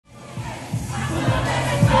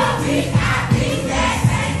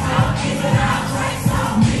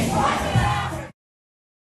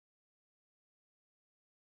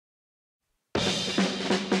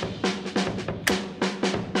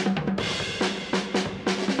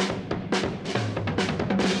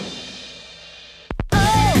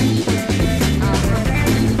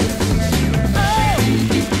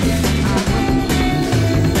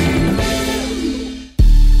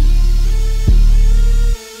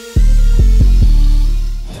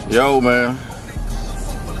Yo, man,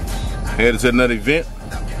 headed to another event.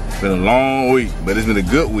 It's been a long week, but it's been a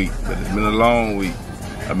good week, but it's been a long week.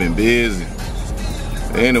 I've been busy.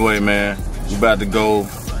 But anyway, man, we about to go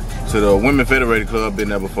to the Women Federated Club. Been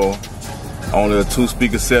there before. Only a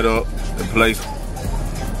 2-speaker setup. The place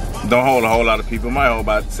don't hold a whole lot of people. Might hold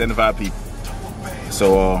about 75 people.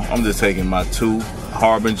 So I'm just taking my 2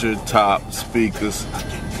 Harbinger top speakers,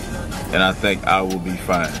 and I think I will be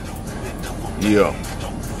fine. Yeah.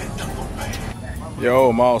 Yo,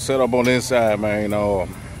 I'm all set up on the inside, man. You know,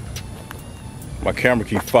 my camera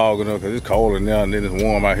keeps fogging up because it's cold in there and then it's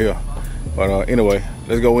warm out here. But anyway,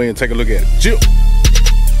 let's go in and take a look at it. Chill.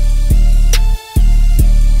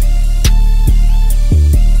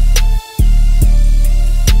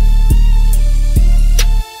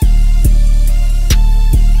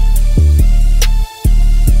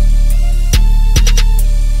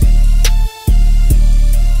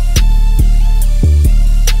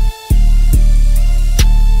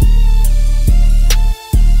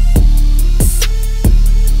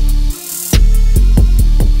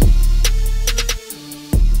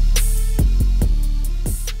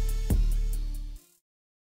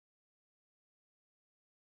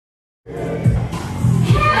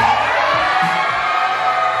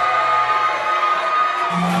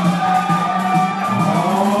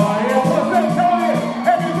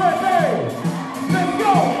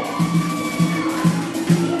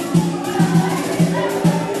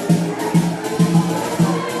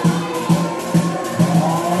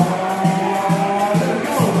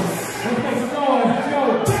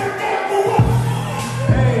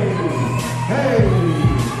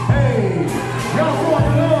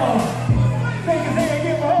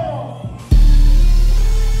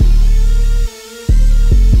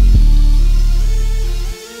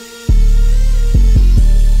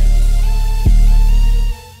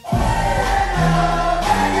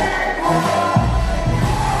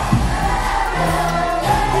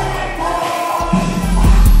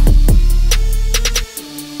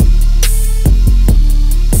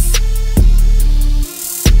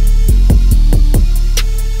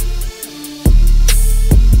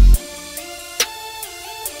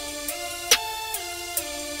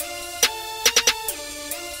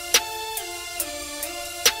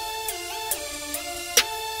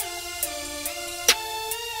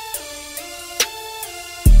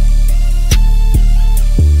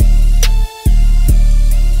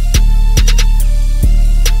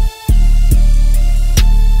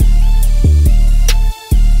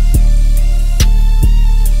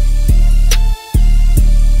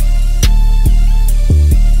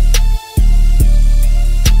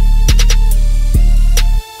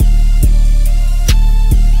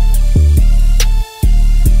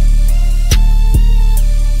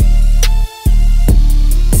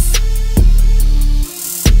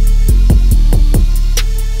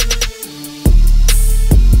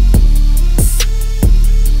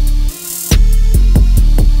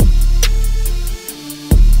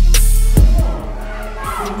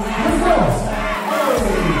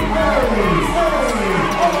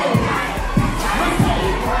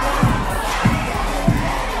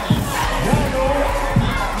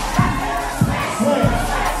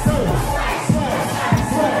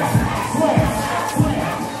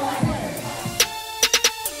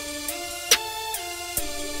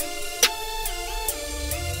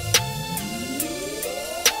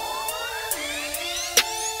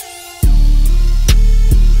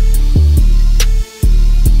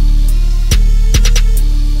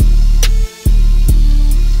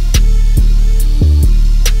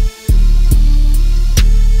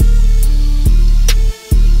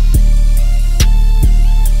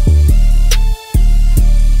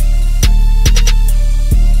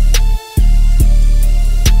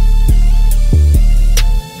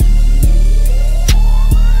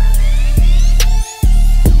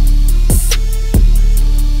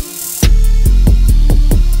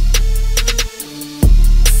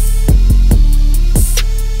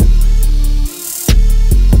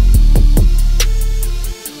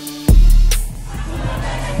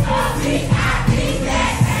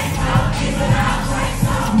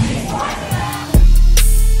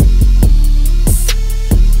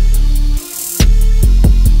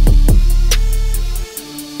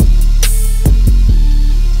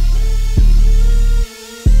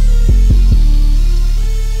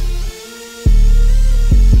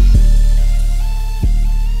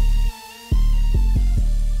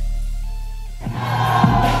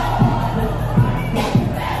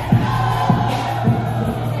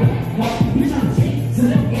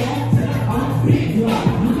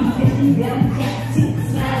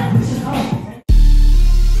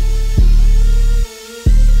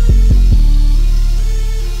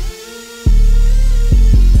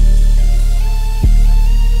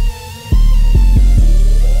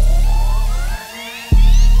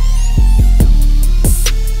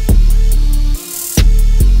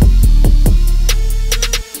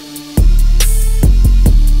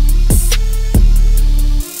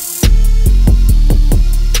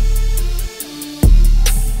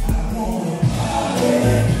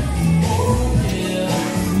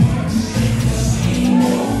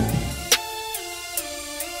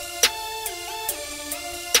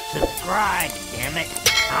 Subscribe, damn it.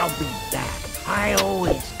 I'll be back. I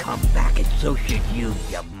always come back, and so should you,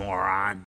 you moron.